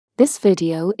This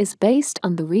video is based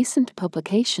on the recent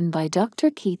publication by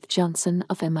Dr. Keith Johnson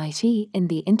of MIT in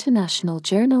the International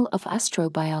Journal of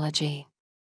Astrobiology.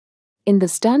 In the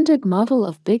standard model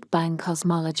of Big Bang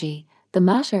cosmology, the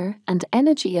matter and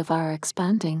energy of our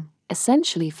expanding,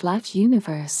 essentially flat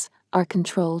universe are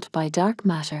controlled by dark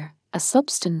matter, a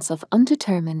substance of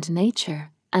undetermined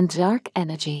nature, and dark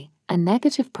energy, a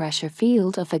negative pressure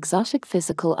field of exotic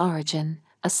physical origin,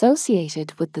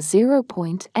 associated with the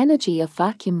zero-point energy of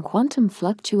vacuum quantum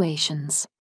fluctuations.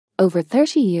 Over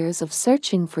 30 years of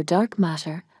searching for dark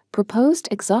matter, proposed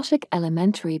exotic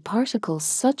elementary particles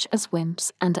such as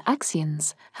WIMPs and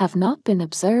axions have not been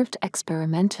observed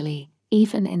experimentally,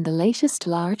 even in the latest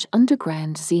large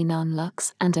underground xenon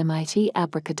lux and MIT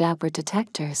abracadabra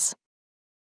detectors.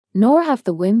 Nor have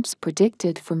the WIMPs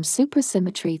predicted from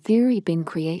supersymmetry theory been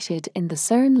created in the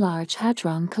CERN Large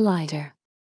Hadron Collider.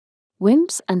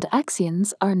 WIMPs and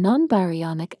axions are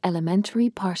non-baryonic elementary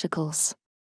particles.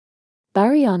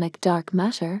 Baryonic dark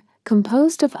matter,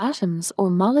 composed of atoms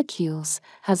or molecules,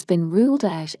 has been ruled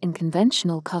out in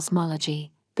conventional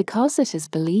cosmology because it is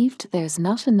believed there's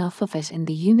not enough of it in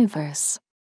the universe.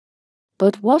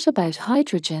 But what about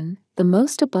hydrogen, the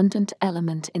most abundant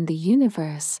element in the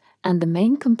universe and the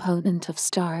main component of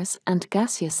stars and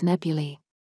gaseous nebulae?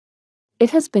 It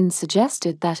has been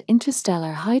suggested that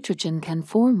interstellar hydrogen can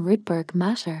form Rydberg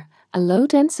matter, a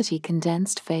low-density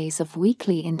condensed phase of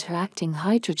weakly interacting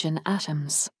hydrogen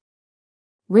atoms.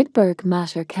 Rydberg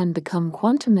matter can become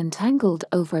quantum entangled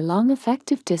over long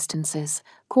effective distances,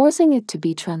 causing it to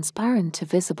be transparent to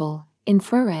visible,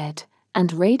 infrared,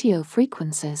 and radio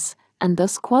frequencies, and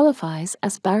thus qualifies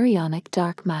as baryonic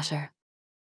dark matter.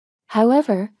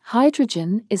 However,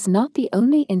 hydrogen is not the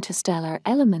only interstellar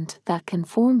element that can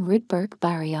form Rydberg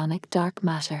baryonic dark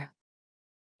matter.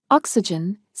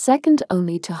 Oxygen, second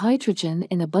only to hydrogen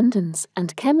in abundance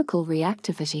and chemical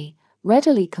reactivity,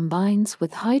 readily combines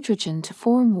with hydrogen to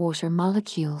form water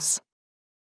molecules.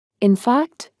 In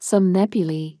fact, some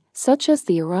nebulae, such as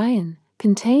the Orion,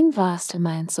 contain vast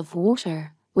amounts of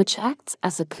water, which acts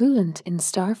as a coolant in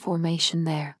star formation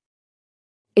there.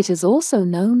 It is also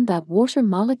known that water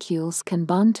molecules can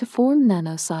bond to form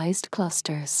nano-sized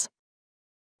clusters.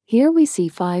 Here we see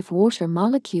 5 water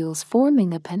molecules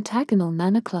forming a pentagonal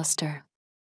nanocluster.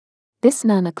 This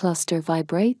nanocluster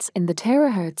vibrates in the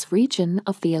terahertz region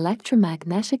of the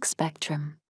electromagnetic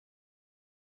spectrum.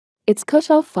 Its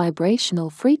cutoff vibrational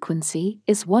frequency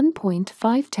is 1.5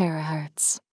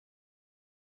 terahertz.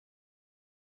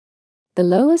 The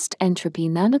lowest entropy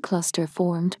nanocluster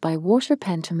formed by water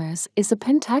pentamers is a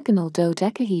pentagonal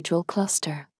dodecahedral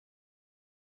cluster.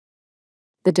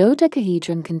 The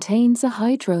dodecahedron contains a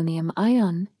hydronium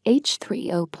ion,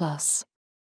 H3O+.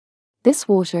 This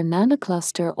water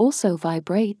nanocluster also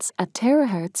vibrates at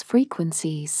terahertz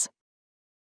frequencies.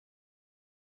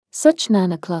 Such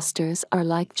nanoclusters are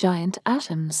like giant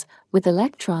atoms, with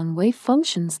electron wave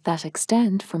functions that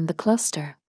extend from the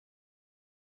cluster.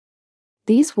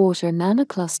 These water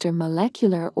nanocluster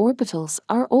molecular orbitals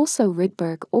are also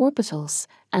Rydberg orbitals,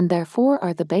 and therefore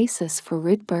are the basis for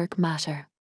Rydberg matter.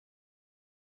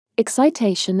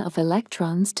 Excitation of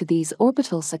electrons to these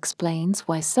orbitals explains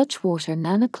why such water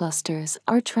nanoclusters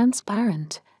are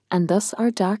transparent, and thus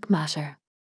are dark matter.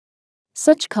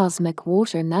 Such cosmic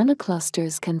water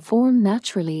nanoclusters can form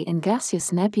naturally in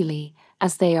gaseous nebulae,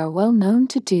 as they are well known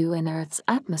to do in Earth's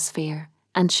atmosphere,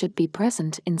 and should be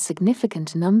present in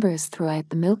significant numbers throughout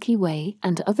the Milky Way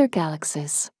and other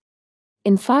galaxies.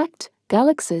 In fact,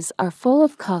 galaxies are full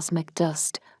of cosmic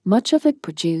dust, much of it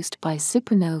produced by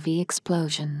supernovae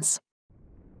explosions.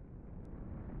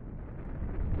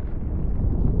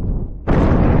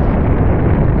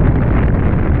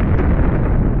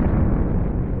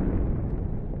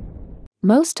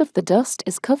 Most of the dust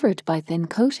is covered by thin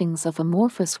coatings of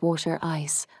amorphous water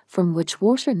ice, from which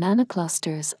water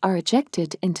nanoclusters are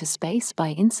ejected into space by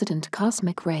incident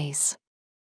cosmic rays.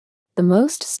 The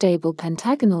most stable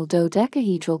pentagonal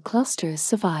dodecahedral clusters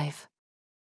survive.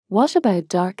 What about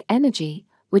dark energy,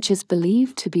 which is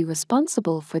believed to be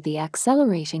responsible for the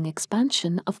accelerating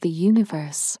expansion of the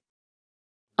universe?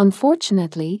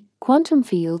 Unfortunately, quantum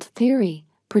field theory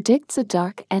predicts a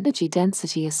dark energy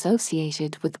density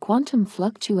associated with quantum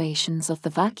fluctuations of the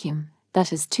vacuum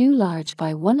that is too large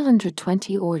by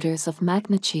 120 orders of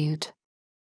magnitude.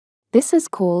 This is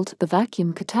called the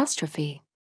vacuum catastrophe.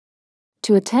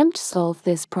 To attempt to solve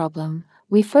this problem,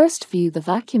 we first view the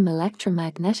vacuum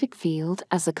electromagnetic field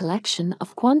as a collection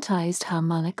of quantized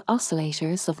harmonic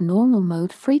oscillators of normal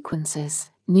mode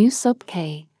frequencies, nu sub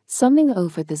k, summing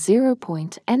over the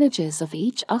zero-point energies of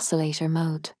each oscillator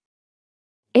mode.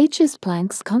 H is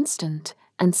Planck's constant,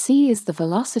 and c is the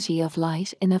velocity of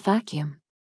light in a vacuum.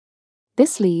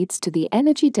 This leads to the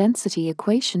energy density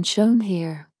equation shown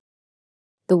here.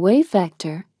 The wave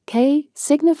vector, k,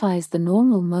 signifies the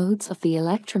normal modes of the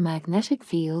electromagnetic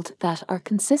field that are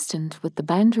consistent with the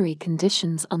boundary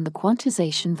conditions on the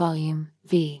quantization volume,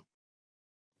 V.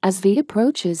 As V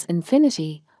approaches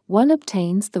infinity, one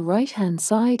obtains the right-hand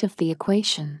side of the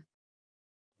equation.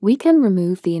 We can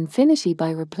remove the infinity by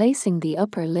replacing the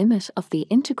upper limit of the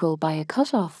integral by a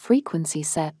cutoff frequency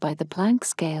set by the Planck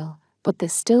scale, but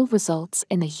this still results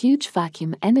in a huge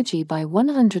vacuum energy by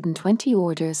 120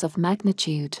 orders of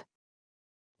magnitude.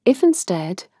 If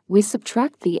instead, we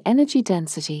subtract the energy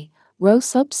density, rho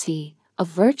sub c, of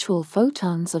virtual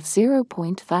photons of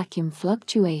zero-point vacuum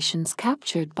fluctuations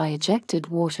captured by ejected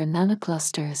water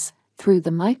nanoclusters, through the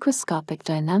microscopic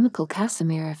dynamical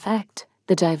Casimir effect,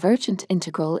 the divergent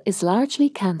integral is largely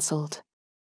cancelled.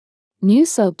 Nu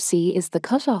sub c is the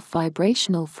cutoff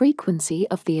vibrational frequency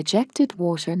of the ejected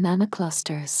water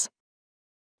nanoclusters.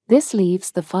 This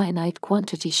leaves the finite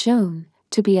quantity shown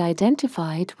to be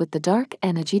identified with the dark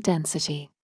energy density.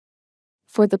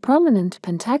 For the prominent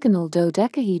pentagonal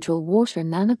dodecahedral water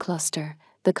nanocluster,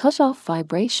 the cutoff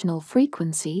vibrational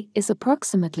frequency is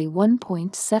approximately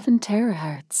 1.7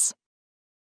 terahertz.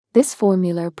 This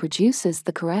formula produces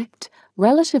the correct,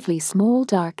 relatively small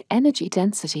dark energy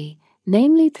density,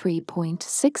 namely 3.6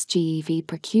 GeV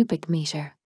per cubic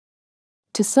meter.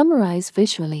 To summarize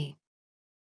visually,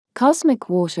 cosmic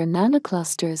water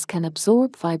nanoclusters can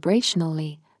absorb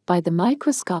vibrationally, by the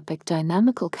microscopic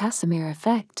dynamical Casimir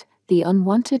effect, the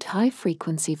unwanted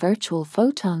high-frequency virtual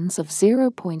photons of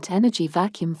zero-point energy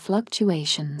vacuum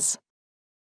fluctuations.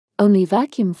 Only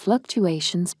vacuum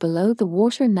fluctuations below the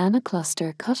water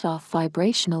nanocluster cutoff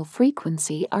vibrational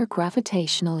frequency are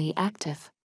gravitationally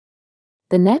active.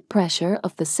 The net pressure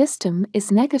of the system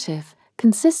is negative,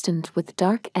 consistent with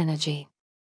dark energy.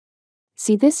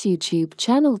 See this YouTube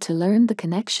channel to learn the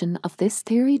connection of this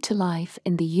theory to life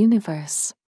in the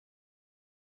universe.